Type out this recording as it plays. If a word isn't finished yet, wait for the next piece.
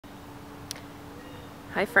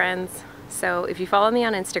Hi friends. So if you follow me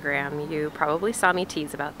on Instagram, you probably saw me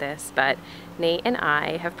tease about this, but Nate and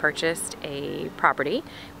I have purchased a property.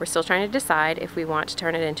 We're still trying to decide if we want to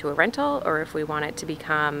turn it into a rental or if we want it to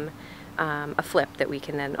become a flip that we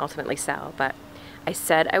can then ultimately sell. But I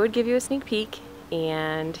said I would give you a sneak peek,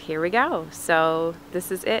 and here we go. So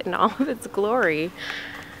this is it in all of its glory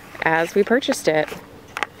as we purchased it.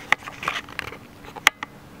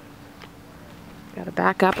 Got to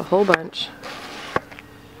back up a whole bunch.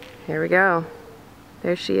 Here we go.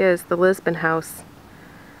 There she is, the Lisbon house.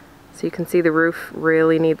 So you can see the roof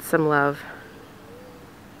really needs some love.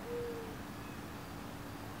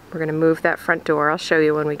 We're gonna move that front door. I'll show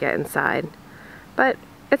you when we get inside. But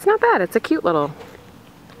it's not bad. It's a cute little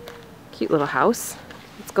house.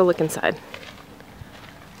 Let's go look inside.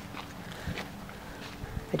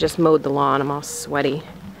 I just mowed the lawn. I'm all sweaty.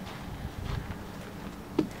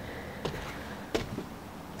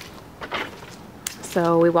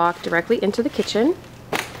 So we walk directly into the kitchen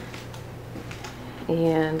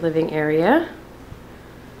and living area.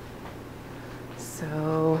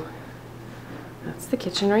 So that's the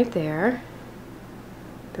kitchen right there.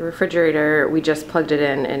 The refrigerator, we just plugged it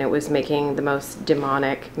in and it was making the most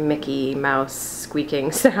demonic Mickey Mouse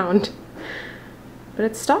squeaking sound. But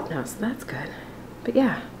it's stopped now, so that's good. But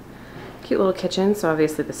yeah, cute little kitchen. So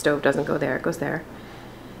obviously the stove doesn't go there, it goes there.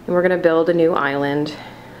 And we're gonna build a new island.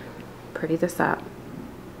 Pretty this up.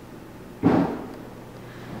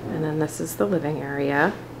 And then this is the living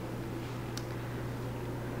area.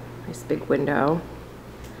 Nice big window.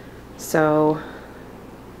 So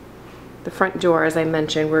the front door, as I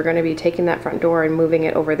mentioned, we're going to be taking that front door and moving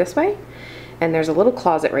it over this way. And there's a little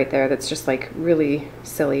closet right there that's just like really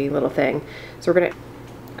silly little thing. So we're gonna,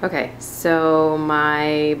 okay, so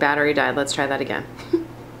my battery died. Let's try that again.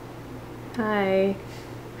 Hi.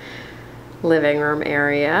 Living room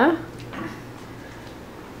area.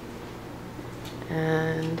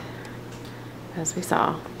 And as we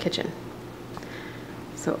saw, kitchen.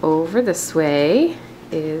 So over this way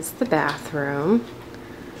is the bathroom.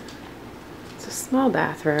 It's a small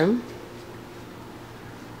bathroom.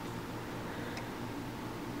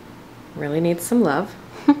 Really needs some love.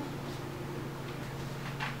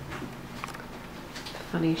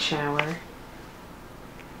 Funny shower.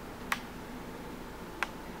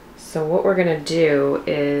 So what we're gonna do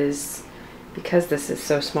is, because this is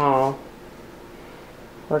so small,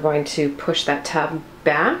 we're going to push that tub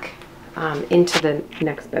back into the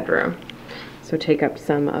next bedroom. So take up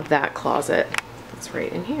some of that closet that's right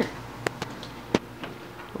in here,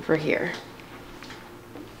 over here.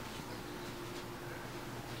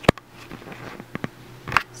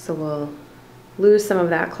 So we'll lose some of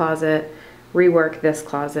that closet, rework this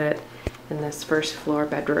closet in this first floor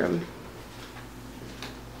bedroom.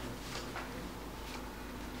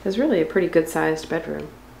 It's really a pretty good sized bedroom.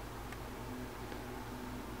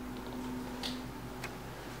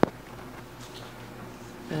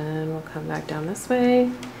 Then we'll come back down this way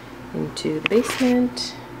into the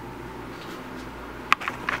basement.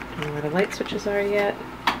 I don't know where the light switches are yet.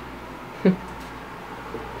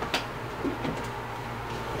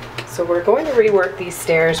 So we're going to rework these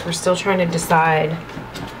stairs. We're still trying to decide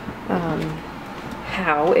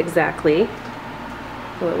how exactly.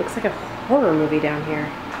 Well, it looks like a horror movie down here.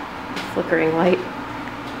 Flickering light.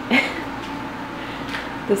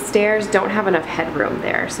 The stairs don't have enough headroom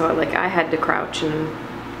there, so like I had to crouch, and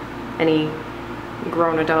any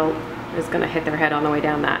grown adult is gonna hit their head on the way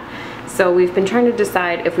down that. So we've been trying to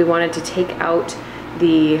decide if we wanted to take out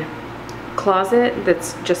the closet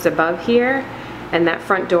that's just above here, and that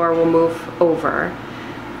front door will move over.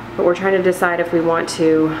 But we're trying to decide if we want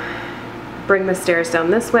to bring the stairs down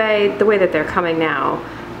this way, the way that they're coming now,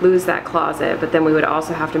 lose that closet, but then we would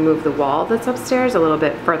also have to move the wall that's upstairs a little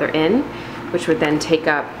bit further in, which would then take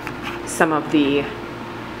up some of the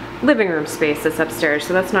living room space that's upstairs,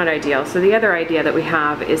 so that's not ideal. So the other idea that we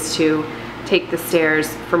have is to take the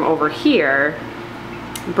stairs from over here,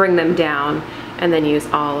 bring them down, and then use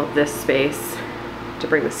all of this space to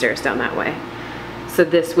bring the stairs down that way. So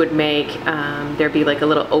this would make there be like a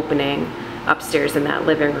little opening upstairs in that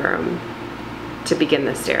living room to begin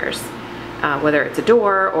the stairs. Whether it's a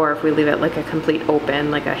door or if we leave it like a complete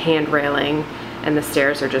open, like a hand railing, and the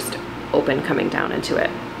stairs are just open coming down into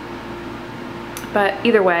it. But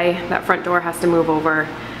either way, that front door has to move over,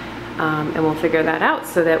 and we'll figure that out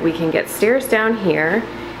so that we can get stairs down here.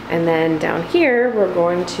 And then down here, we're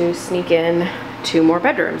going to sneak in 2 more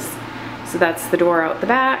bedrooms. So that's the door out the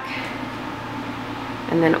back.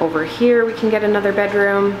 And then over here, we can get another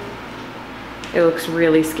bedroom. It looks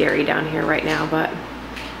really scary down here right now, but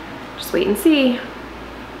just wait and see.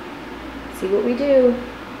 See what we do.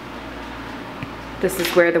 This is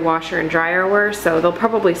where the washer and dryer were, so they'll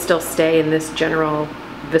probably still stay in this general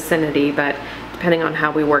vicinity, but depending on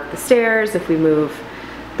how we work the stairs, if we move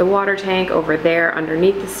the water tank over there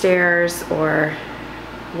underneath the stairs, or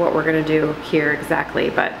what we're gonna do here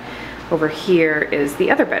exactly, but over here is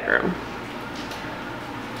the other bedroom.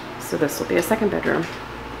 So this will be a second bedroom.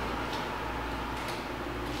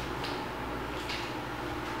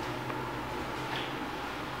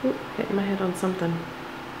 Ooh, hitting my head on something.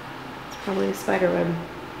 Probably a spider web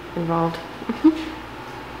involved.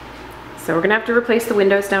 So we're gonna have to replace the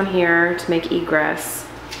windows down here to make egress.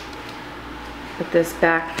 But this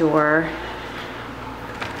back door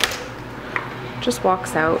just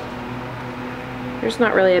walks out. There's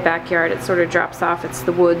not really a backyard, it sort of drops off. It's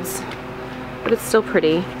the woods, but it's still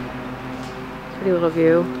pretty. Pretty little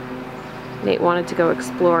view. Nate wanted to go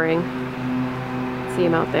exploring. See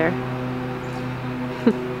him out there.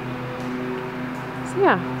 So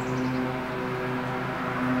yeah.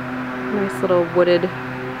 Nice little wooded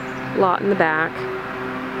lot in the back.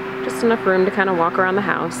 Just enough room to kind of walk around the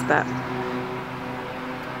house, but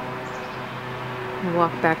we'll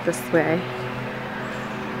walk back this way.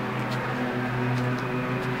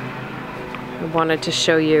 I wanted to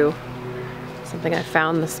show you something I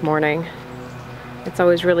found this morning. It's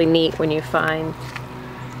always really neat when you find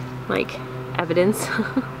like evidence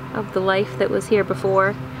of the life that was here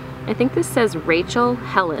before. I think this says Rachel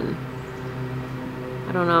Helen.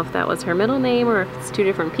 I don't know if that was her middle name or if it's two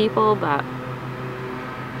different people, but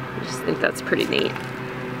I just think that's pretty neat.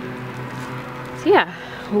 So yeah,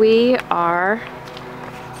 we are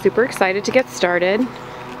super excited to get started.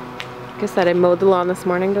 Like I said, I mowed the lawn this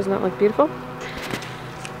morning. Doesn't that look beautiful?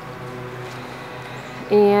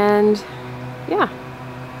 And yeah,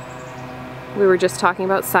 we were just talking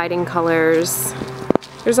about siding colors.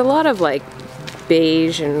 There's a lot of like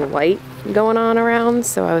beige and white going on around,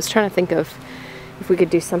 so I was trying to think of if we could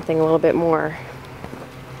do something a little bit more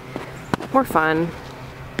fun,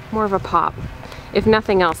 more of a pop. If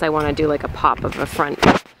nothing else, I want to do like a pop of a front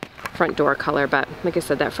door color, but like I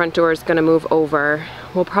said, that front door is going to move over.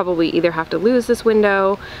 We'll probably either have to lose this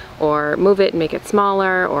window or move it and make it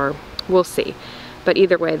smaller, or we'll see. But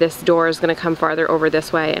either way, this door is going to come farther over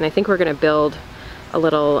this way, and I think we're going to build a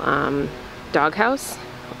little doghouse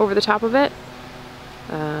over the top of it,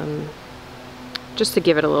 just to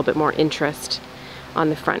give it a little bit more interest on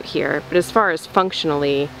the front here. But as far as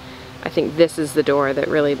functionally, I think this is the door that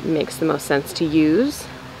really makes the most sense to use.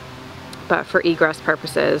 But for egress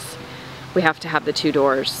purposes, we have to have the two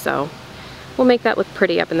doors, so we'll make that look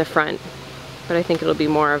pretty up in the front. But I think it'll be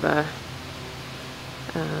more of a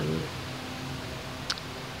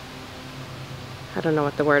I don't know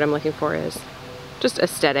what the word I'm looking for is. Just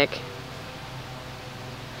aesthetic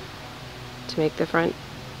to make the front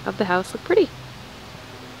of the house look pretty.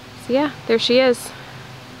 So yeah, there she is.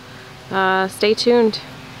 Stay tuned.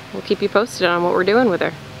 We'll keep you posted on what we're doing with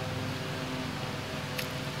her.